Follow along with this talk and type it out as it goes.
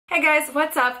Hey guys,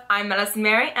 what's up? I'm Madison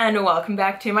Mary and welcome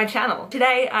back to my channel.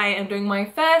 Today I am doing my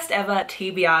first ever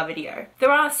TBR video. There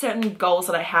are certain goals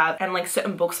that I have and like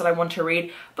certain books that I want to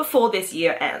read before this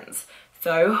year ends.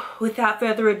 So without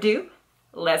further ado,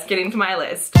 let's get into my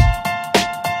list.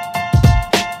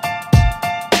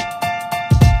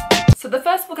 So the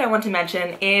first book I want to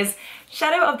mention is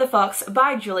Shadow of the Fox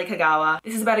by Julie Kagawa.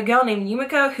 This is about a girl named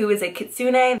Yumiko who is a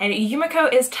kitsune, and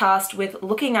Yumiko is tasked with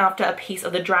looking after a piece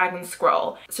of the dragon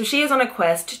scroll. So she is on a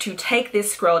quest to take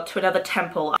this scroll to another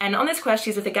temple, and on this quest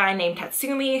she's with a guy named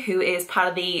Tatsumi who is part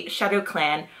of the Shadow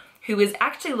clan, who is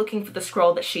actually looking for the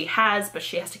scroll that she has, but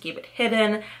she has to keep it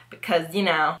hidden because, you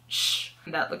know, shh,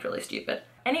 that looked really stupid.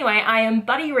 Anyway, I am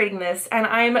buddy reading this and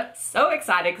I'm so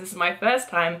excited because this is my first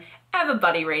time ever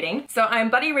buddy reading. So I'm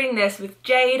buddy reading this with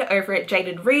Jade over at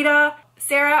Jaded Reader,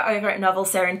 Sarah over at Novel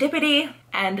Serendipity,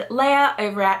 and Leah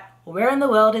over at Where in the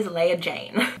World is Leah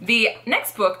Jane? The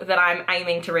next book that I'm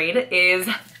aiming to read is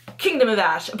Kingdom of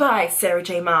Ash by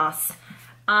SJ Maas.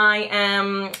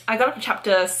 I got up to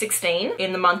chapter 16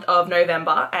 in the month of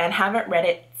November and haven't read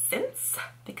it since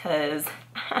because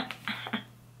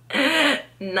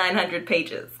 900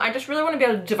 pages. I just really want to be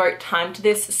able to devote time to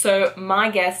this, so my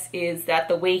guess is that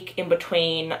the week in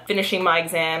between finishing my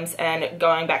exams and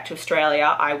going back to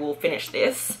Australia, I will finish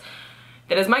this.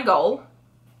 That is my goal,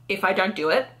 if I don't do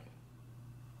it.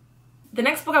 The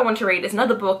next book I want to read is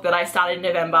another book that I started in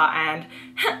November and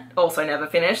also never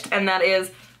finished, and that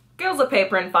is Girls of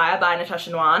Paper and Fire by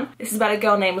Natasha Ngan. This is about a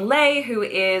girl named Lei who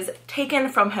is taken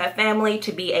from her family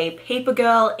to be a paper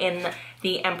girl in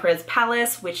the Emperor's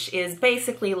Palace, which is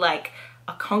basically like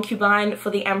a concubine for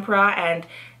the Emperor, and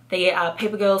they are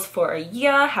paper girls for a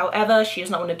year. However, she does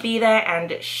not want to be there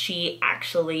and she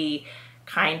actually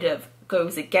kind of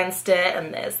goes against it,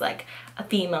 and there's like a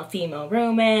female-female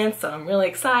romance, so I'm really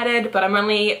excited, but I'm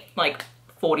only like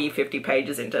 40-50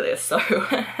 pages into this, so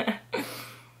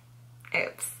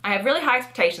oops. I have really high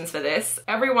expectations for this.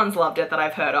 Everyone's loved it that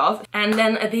I've heard of. And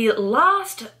then the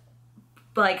last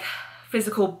like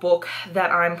physical book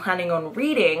that I'm planning on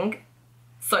reading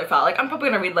so far, like I'm probably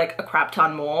gonna read like a crap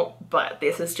ton more, but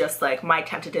this is just like my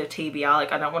tentative TBR.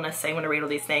 Like I don't want to say I'm gonna read all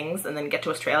these things and then get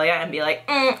to Australia and be like,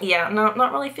 yeah, no,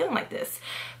 not really feeling like this.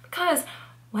 Because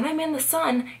when I'm in the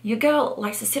sun, your girl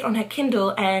likes to sit on her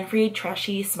Kindle and read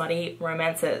trashy, smutty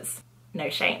romances. No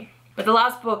shame. But the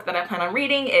last book that I plan on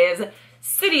reading is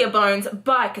City of Bones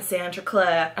by Cassandra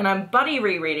Clare, and I'm buddy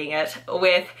rereading it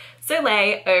with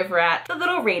Soleil over at The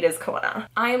Little Reader's Corner.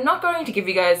 I am not going to give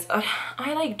you guys,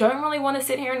 I like don't really want to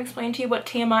sit here and explain to you what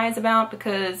TMI is about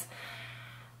because,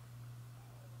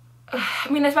 I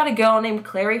mean, it's about a girl named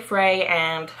Clary Frey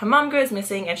and her mum goes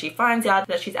missing and she finds out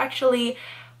that she's actually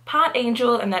part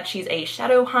angel and that she's a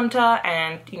shadow hunter,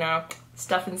 and, you know,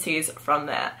 stuff ensues from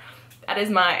there. That is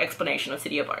my explanation of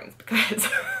City of Bones because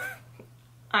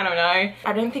I don't know.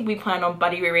 I don't think we plan on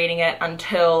buddy rereading it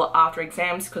until after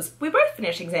exams because we both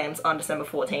finish exams on December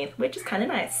 14th, which is kind of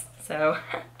nice. So,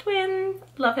 twin,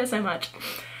 love her so much.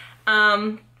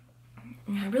 I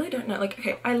really don't know, like,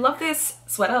 okay, I love this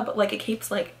sweater, but like it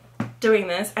keeps like doing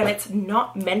this and it's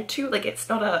not meant to, like it's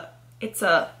not a, it's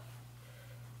a,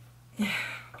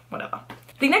 whatever.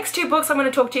 The next two books I'm going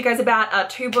to talk to you guys about are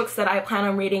two books that I plan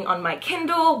on reading on my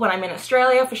Kindle when I'm in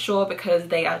Australia for sure because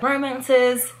they are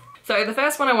romances. So the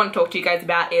first one I want to talk to you guys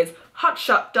about is Hot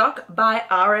Shot Doc by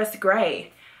R.S.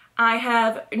 Gray. I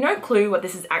have no clue what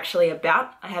this is actually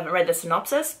about. I haven't read the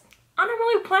synopsis. I don't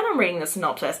really plan on reading the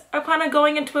synopsis. I plan on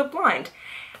going into it blind.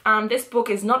 This book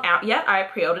is not out yet. I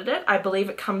pre-ordered it. I believe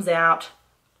it comes out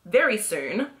very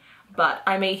soon. But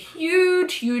I'm a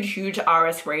huge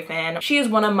R.S. Gray fan. She is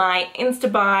one of my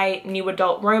insta-buy new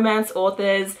adult romance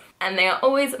authors, and they are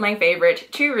always my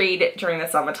favorite to read during the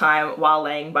summertime while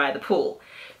laying by the pool.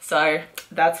 So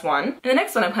that's one. And the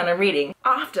next one I'm planning on reading,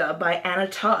 After by Anna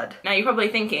Todd. Now you're probably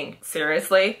thinking,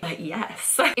 seriously?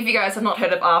 Yes. If you guys have not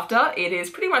heard of After, it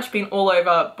has pretty much been all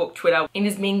over book Twitter. It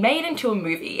is being made into a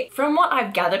movie. From what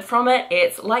I've gathered from it,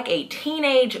 it's like a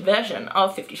teenage version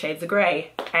of 50 Shades of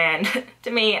Grey. And to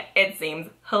me, it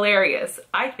seems hilarious.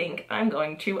 I think I'm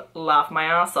going to laugh my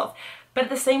ass off. But at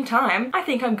the same time, I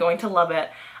think I'm going to love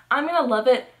it. I'm gonna love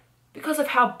it because of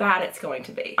how bad it's going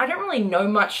to be. I don't really know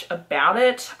much about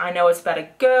it. I know it's about a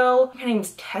girl. Her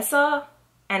name's Tessa,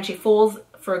 and she falls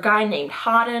for a guy named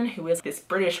Hardin, who is this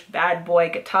British bad boy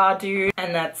guitar dude,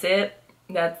 and that's it.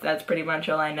 That's pretty much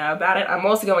all I know about it. I'm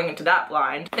also going into that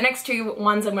blind. The next two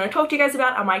ones I'm going to talk to you guys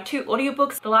about are my two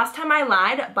audiobooks. The Last Time I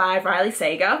Lied by Riley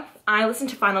Sager. I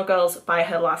listened to Final Girls by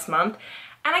her last month,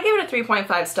 and I gave it a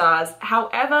 3.5 stars.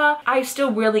 However, I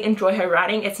still really enjoy her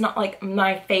writing. It's not like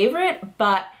my favorite,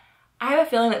 but I have a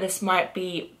feeling that this might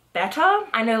be better.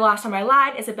 I know Last Time I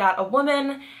Lied is about a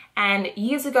woman, and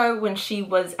years ago when she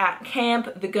was at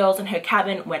camp, the girls in her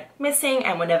cabin went missing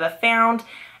and were never found.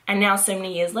 And now so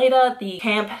many years later, the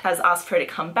camp has asked for her to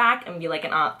come back and be like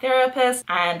an art therapist.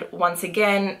 And once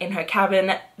again, in her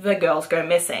cabin, the girls go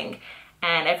missing.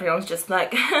 And everyone's just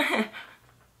like,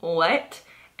 what?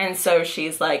 And so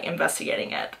she's like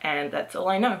investigating it, and that's all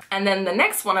I know. And then the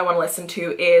next one I want to listen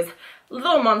to is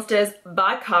Little Monsters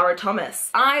by Kara Thomas.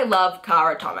 I love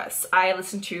Kara Thomas. I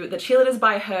listened to The Cheerleaders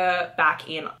by her back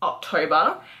in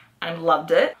October and loved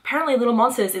it. Apparently Little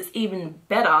Monsters is even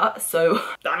better, so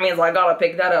that means I gotta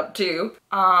pick that up too.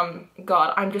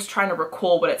 God, I'm just trying to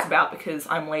recall what it's about because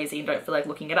I'm lazy and don't feel like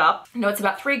looking it up. No, it's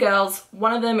about 3 girls.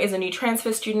 One of them is a new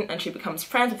transfer student and she becomes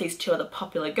friends with these 2 other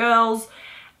popular girls.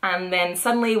 And then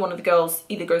suddenly one of the girls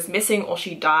either goes missing or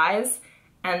she dies.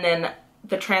 And then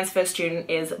the transfer student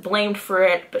is blamed for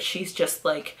it, but she's just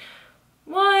like,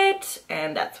 what?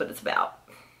 And that's what it's about.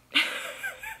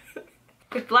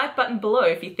 Click the like button below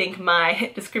if you think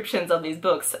my descriptions of these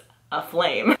books are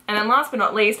flame. And then last but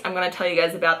not least, I'm going to tell you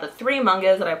guys about the 3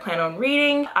 mangas that I plan on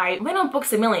reading. I went on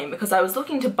Books A Million because I was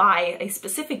looking to buy a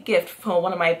specific gift for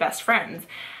one of my best friends.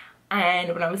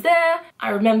 And when I was there,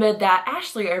 I remembered that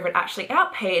Ashley over at Ashley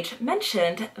Out page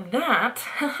mentioned that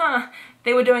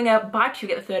they were doing a buy 2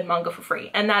 get the 3rd manga for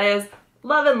free. And that is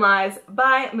Love and Lies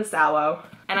by Masawo.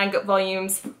 And I got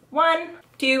volumes 1,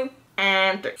 2,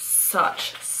 and 3.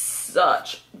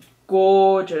 Such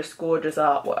gorgeous, gorgeous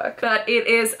artwork. But it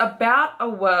is about a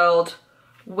world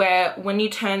where when you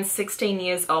turn 16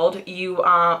 years old, you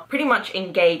are pretty much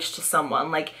engaged to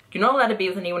someone. Like, you're not allowed to be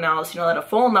with anyone else, you're not allowed to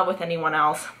fall in love with anyone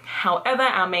else. However,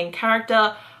 our main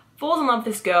character falls in love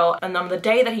with this girl, and on the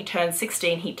day that he turns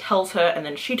 16, he tells her, and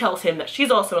then she tells him that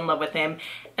she's also in love with him.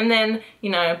 And then, you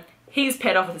know, he's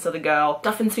paired off with this other girl.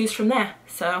 Stuff ensues from there.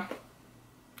 So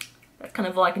that's kind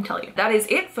of all I can tell you. That is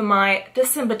it for my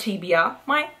December TBR,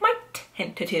 my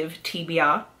tentative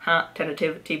TBR.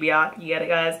 Tentative TBR, you get it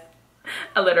guys?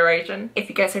 Alliteration. If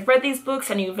you guys have read these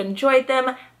books and you've enjoyed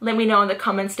them, let me know in the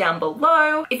comments down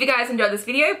below. If you guys enjoyed this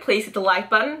video, please hit the like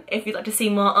button. If you'd like to see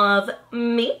more of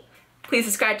me, please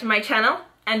subscribe to my channel.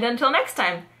 And until next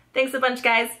time, thanks a bunch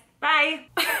guys. Bye!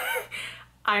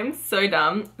 I'm so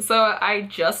dumb. So I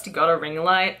just got a ring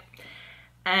light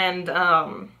and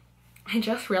I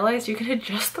just realized you can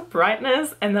adjust the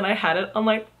brightness, and then I had it on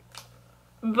like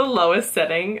the lowest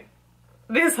setting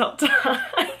this whole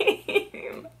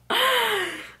time.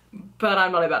 But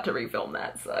I'm not about to refilm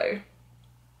that, so.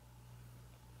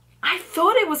 I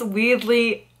thought it was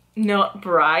weirdly not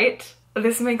bright.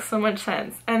 This makes so much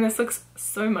sense, and this looks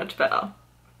so much better.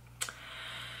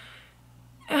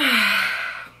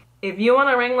 If you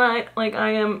want a ring light like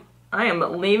I am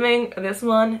leaving this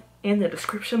one in the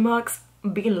description box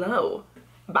below.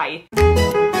 Bye.